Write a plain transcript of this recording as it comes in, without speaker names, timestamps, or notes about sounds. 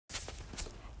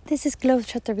This is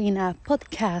Globetrotterina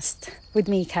podcast with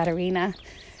me, Katarina,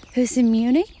 who's in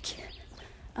Munich.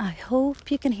 I hope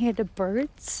you can hear the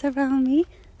birds around me.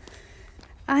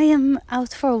 I am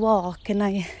out for a walk and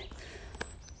I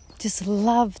just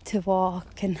love to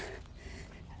walk, and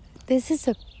this is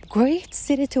a great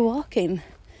city to walk in.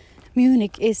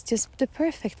 Munich is just the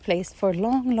perfect place for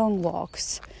long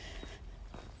walks.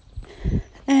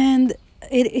 And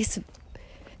it is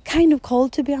kind of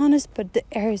cold, to be honest, but the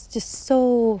air is just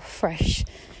so fresh.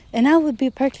 And I would be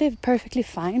perfectly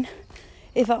fine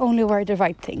if I only wear the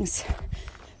right things.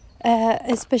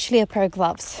 Especially a pair of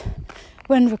gloves.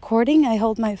 When recording, I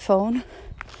hold my phone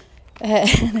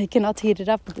and I cannot heat it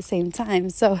up at the same time.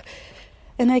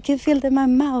 And I can feel that my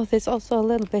mouth is also a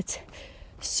little bit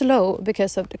slow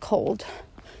because of the cold.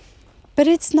 But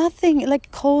it's nothing,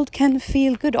 like cold can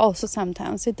feel good also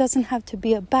sometimes. It doesn't have to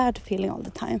be a bad feeling all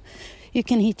the time. You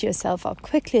can heat yourself up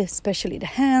quickly, especially the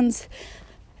hands.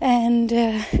 And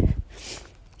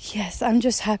yes, I'm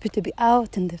just happy to be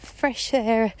out in the fresh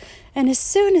air. And as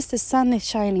soon as the sun is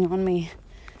shining on me,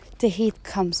 the heat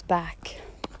comes back.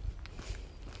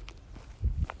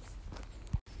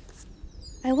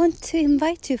 I want to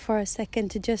invite you for a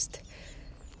second to just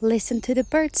listen to the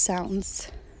bird sounds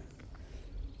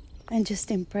and just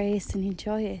embrace and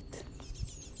enjoy it.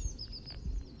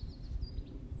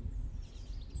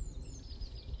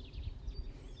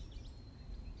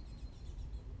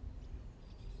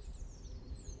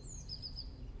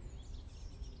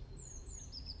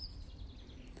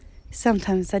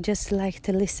 Sometimes I just like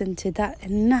to listen to that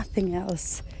and nothing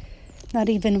else. Not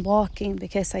even walking,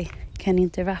 because I can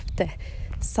interrupt the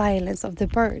silence of the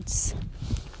birds.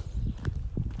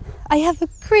 I have a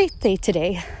great day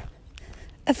today.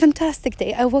 A fantastic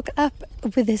day. I woke up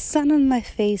with the sun on my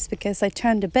face because I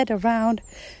turned the bed around.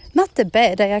 Not the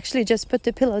bed, I actually just put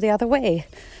the pillow the other way.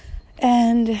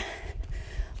 And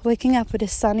waking up with the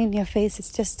sun in your face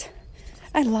is just,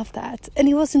 I love that. And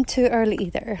it wasn't too early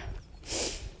either.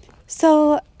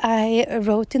 So I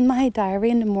wrote in my diary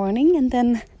in the morning, and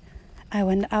then I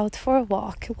went out for a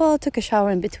walk. Well, I took a shower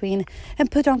in between and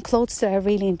put on clothes that I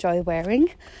really enjoy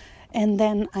wearing. And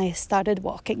then I started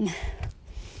walking.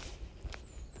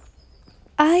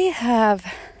 I have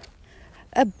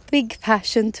a big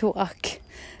passion to walk.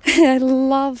 I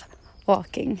love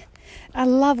walking. I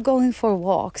love going for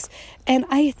walks. And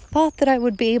I thought that I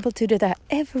would be able to do that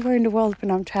everywhere in the world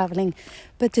when I'm traveling.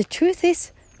 But the truth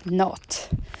is not.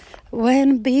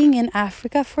 When being in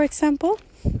Africa, for example,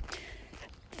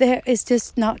 there is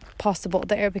just not possible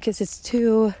there because it's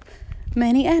too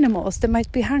many animals that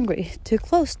might be hungry too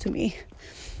close to me.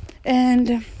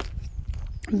 And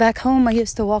back home I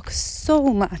used to walk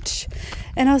so much.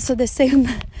 And also the same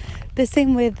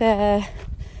with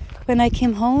when I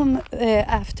came home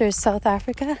after South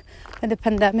Africa, when the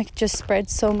pandemic just spread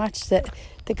so much that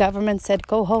the government said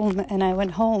go home, and I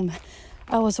went home.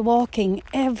 I was walking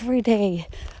every day,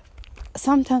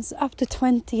 sometimes up to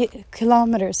 20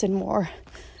 kilometers and more,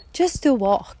 just to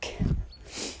walk.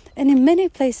 And in many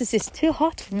places it's too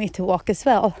hot for me to walk as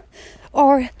well.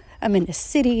 Or I'm in a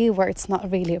city where it's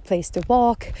not really a place to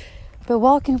walk. But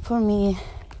walking for me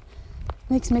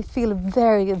makes me feel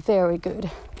very, very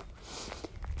good.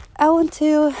 I want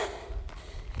to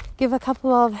give a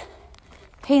couple of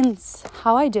hints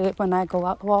how I do it when I go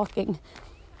out walking.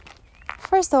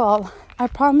 First of all, I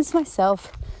promise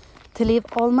myself to leave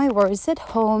all my worries at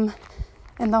home,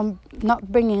 and I'm not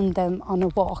bringing them on a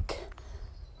walk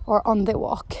or on the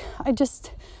walk. I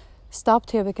just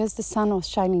stopped here because the sun was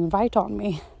shining right on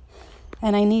me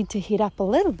and I need to heat up a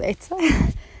little bit,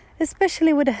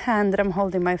 especially with the hand that I'm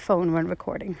holding my phone when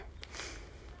recording.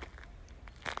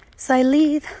 So I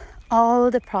leave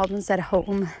all the problems at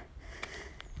home.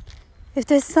 If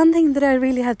there's something that I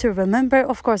really have to remember,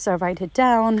 of course I write it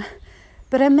down,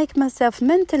 but I make myself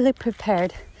mentally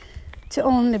prepared to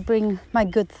only bring my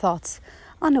good thoughts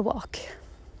on a walk.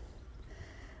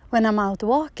 When I'm out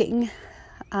walking,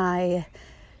 I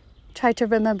try to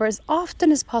remember as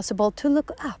often as possible to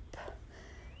look up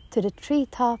to the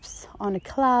treetops, on the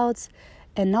clouds,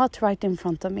 and not right in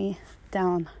front of me,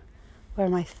 down where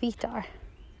my feet are.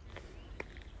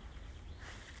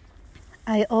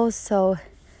 I also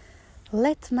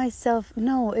let myself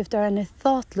know if there are any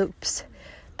thought loops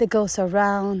that goes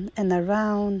around and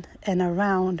around and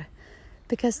around,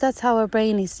 because that's how our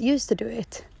brain is used to do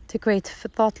it, to create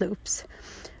thought loops.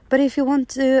 But if you want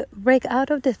to break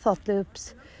out of the thought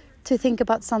loops, to think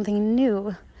about something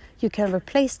new, you can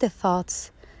replace the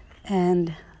thoughts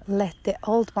and let the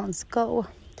old ones go,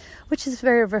 which is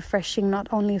very refreshing, not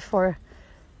only for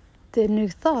the new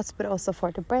thoughts, but also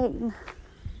for the brain.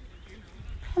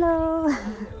 Hello.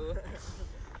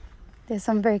 There's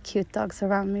some very cute dogs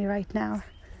around me right now.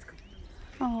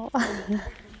 Oh,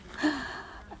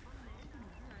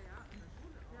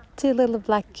 two little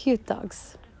black cute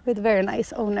dogs with very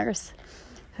nice owners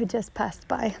who just passed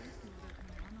by.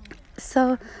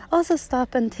 So also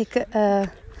stop and take a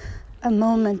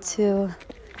moment to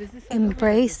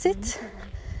embrace it,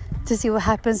 to see what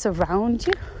happens around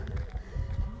you,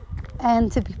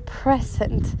 and to be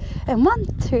present. And one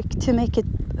trick to make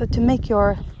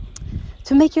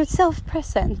yourself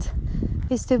present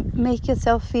is to make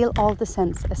yourself feel all the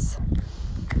senses.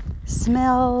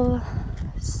 Smell,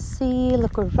 see,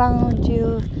 look around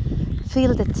you,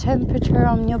 feel the temperature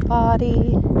on your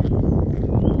body.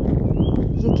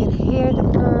 You can hear the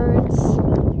birds.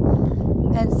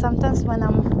 And sometimes when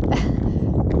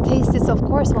taste is of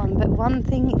course one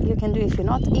thing you can do if you're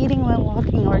not eating when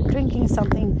walking or drinking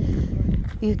something,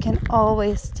 you can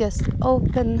always just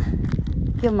open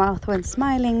your mouth when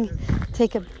smiling,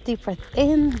 take a deep breath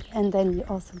in, and then you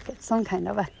also get some kind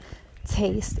of a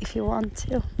taste if you want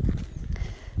to.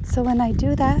 So when I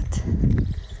do that,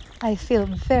 I feel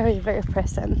very, very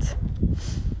present.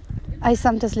 I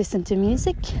sometimes listen to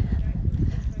music,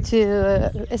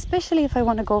 especially if I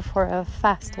want to go for a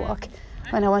fast walk,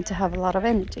 when I want to have a lot of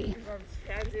energy.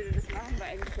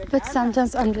 But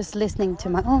sometimes I'm just listening to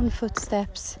my own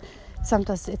footsteps.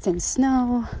 Sometimes it's in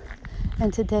snow,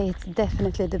 and today it's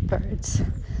definitely the birds.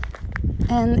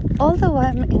 And although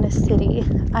I'm in a city,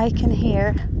 I can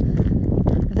hear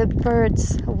the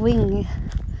birds' wing.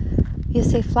 You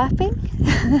say flapping?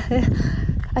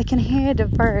 I can hear the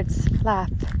birds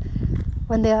flap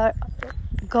when they are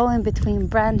going between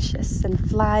branches and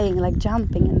flying, like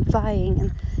jumping and flying.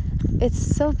 And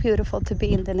it's so beautiful to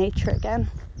be in the nature again.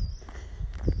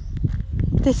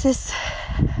 This is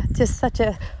just such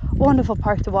a wonderful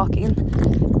park to walk in,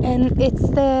 and it's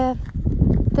the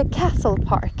castle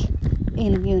park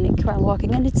in Munich where I'm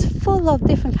walking, and it's full of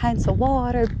different kinds of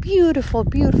water, beautiful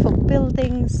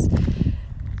buildings,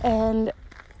 and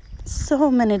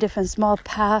so many different small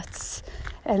paths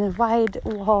and wide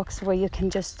walks where you can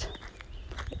just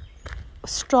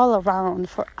stroll around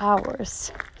for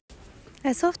hours.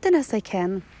 As often as I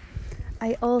can,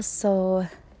 I also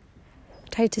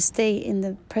try to stay in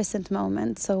the present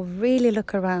moment, so really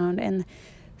look around and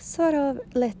sort of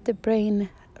let the brain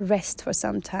rest for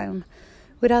some time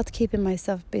without keeping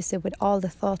myself busy with all the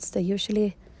thoughts that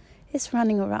usually is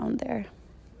running around there.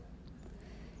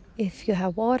 If you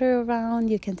have water around,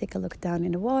 you can take a look down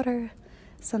in the water.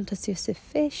 Sometimes you see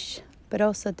fish, but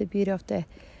also the beauty of the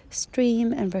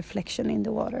stream and reflection in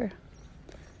the water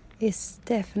is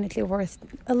definitely worth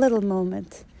a little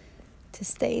moment to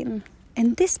stay in.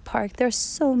 In this park, there are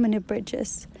so many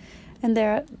bridges, and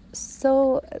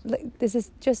this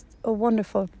is just a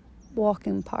wonderful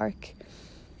walking park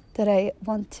that I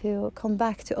want to come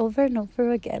back to over and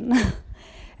over again.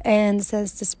 And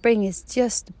since the spring is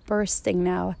just bursting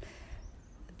now,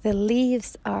 the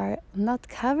leaves are not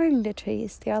covering the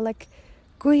trees. They are like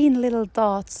green little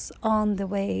dots on the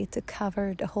way to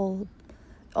cover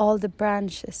all the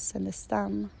branches and the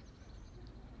stem.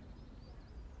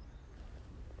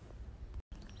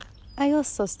 I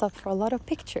also stop for a lot of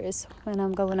pictures when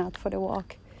I'm going out for the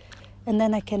walk. And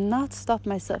then I cannot stop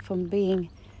myself from being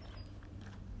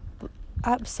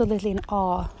absolutely in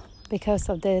awe because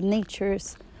of the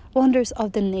wonders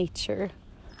of the nature.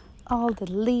 All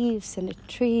the leaves and the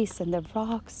trees and the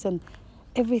rocks and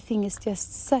everything is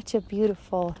just such a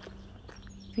beautiful,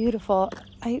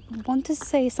 I want to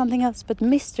say something else, but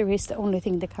mystery is the only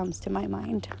thing that comes to my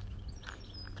mind.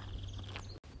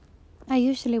 I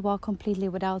usually walk completely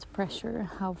without pressure,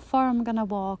 how far I'm gonna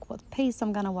walk, what pace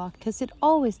I'm gonna walk, because it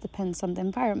always depends on the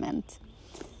environment.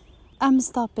 I'm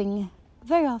stopping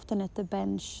very often at the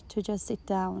bench to just sit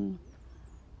down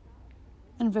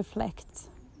and reflect.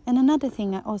 And another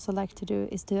thing I also like to do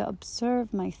is to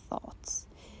observe my thoughts.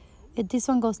 This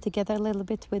one goes together a little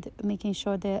bit with making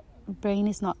sure the brain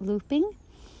is not looping,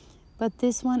 but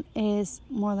this one is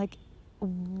more like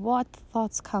what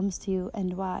thoughts comes to you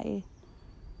and why.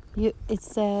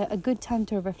 It's a good time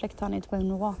to reflect on it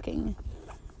when walking.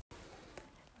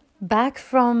 Back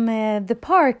from the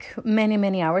park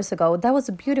many hours ago, that was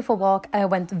a beautiful walk. I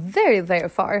went very, very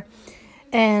far,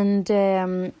 and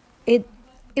it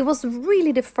was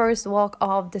really the first walk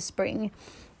of the spring.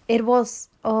 It was,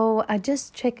 I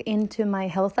just checked into my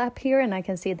health app here, and I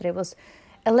can see that it was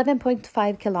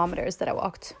 11.5 kilometers that I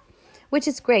walked, which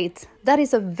is great. That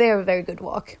is a very, very good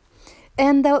walk.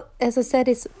 And as I said,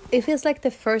 it feels like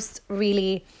the first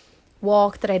really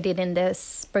walk that I did in the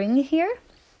spring here.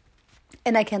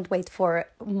 And I can't wait for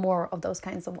more of those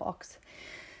kinds of walks.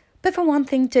 But from one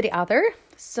thing to the other,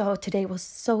 so today was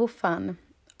so fun.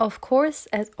 of course,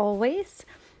 as always,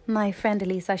 my friend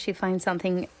Elisa, she finds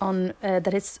something on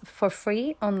that is for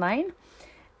free online.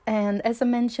 And as I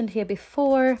mentioned here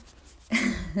before,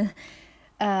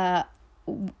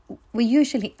 we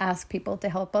usually ask people to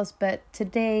help us, but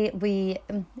today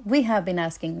we have been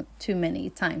asking too many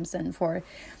times and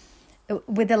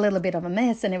with a little bit of a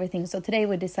mess and everything. So today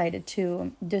we decided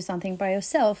to do something by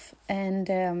ourselves,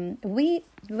 and we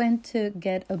went to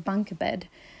get a bunk bed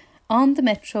on the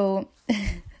metro.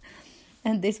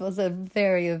 And this was a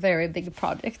very, very big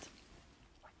project.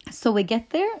 So we get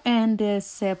there, and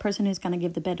this person who's going to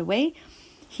give the bed away,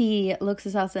 he looks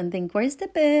at us and thinks, where's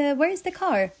the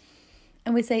car?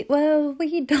 And we say, well,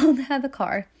 we don't have a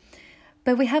car.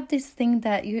 But we have this thing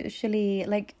that usually,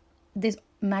 like this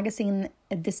magazine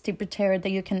distributor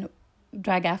that you can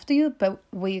drag after you, but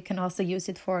where you can also use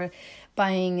it for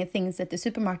buying things at the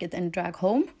supermarket and drag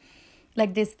home.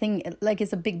 Like this thing, like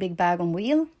it's a big bag on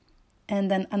wheel. And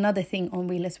then another thing on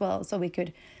wheel as well. So we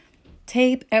could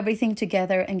tape everything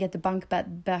together and get the bunk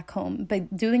bed back home.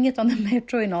 But doing it on the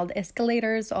metro in all the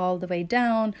escalators, all the way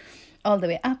down, all the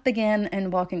way up again,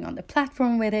 and walking on the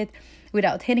platform with it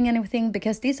without hitting anything,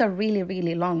 because these are really,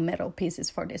 really long metal pieces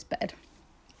for this bed.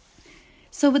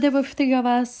 So there were 3 of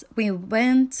us. We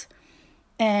went,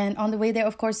 and on the way there,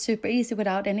 of course, super easy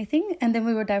without anything. And then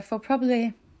we were there for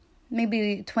probably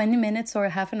maybe 20 minutes or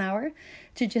half an hour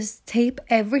to just tape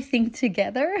everything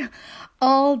together,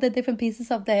 all the different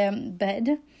pieces of the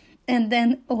bed, and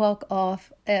then walk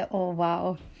off. Oh,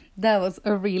 wow. That was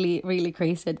a really, really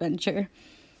crazy adventure.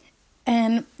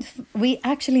 And we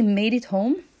actually made it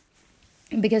home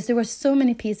because there were so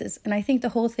many pieces. And I think the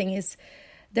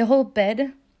whole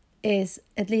bed is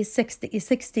at least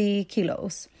 60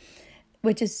 kilos,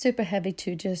 which is super heavy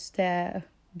to just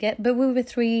get. But we were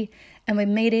 3, and we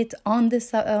made it on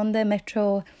the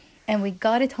metro, and we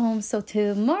got it home. So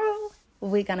tomorrow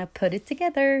we're gonna put it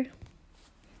together.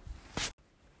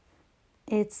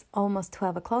 It's almost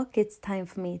 12 o'clock. It's time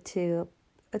for me to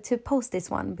post this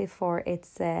one before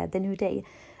it's the new day.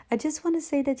 I just want to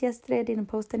say that yesterday I didn't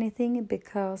post anything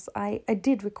because I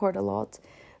did record a lot,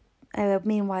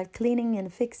 meanwhile cleaning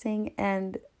and fixing,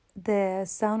 and the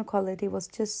sound quality was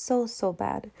just so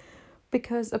bad,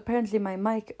 because apparently my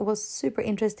mic was super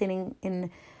interested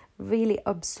in really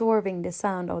absorbing the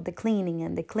sound of the cleaning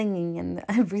and the clinging and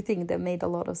everything that made a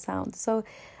lot of sound. So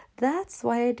that's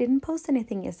why I didn't post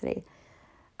anything yesterday.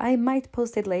 I might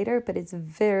post it later, but it's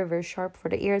very, very sharp for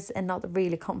the ears and not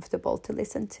really comfortable to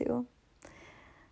listen to.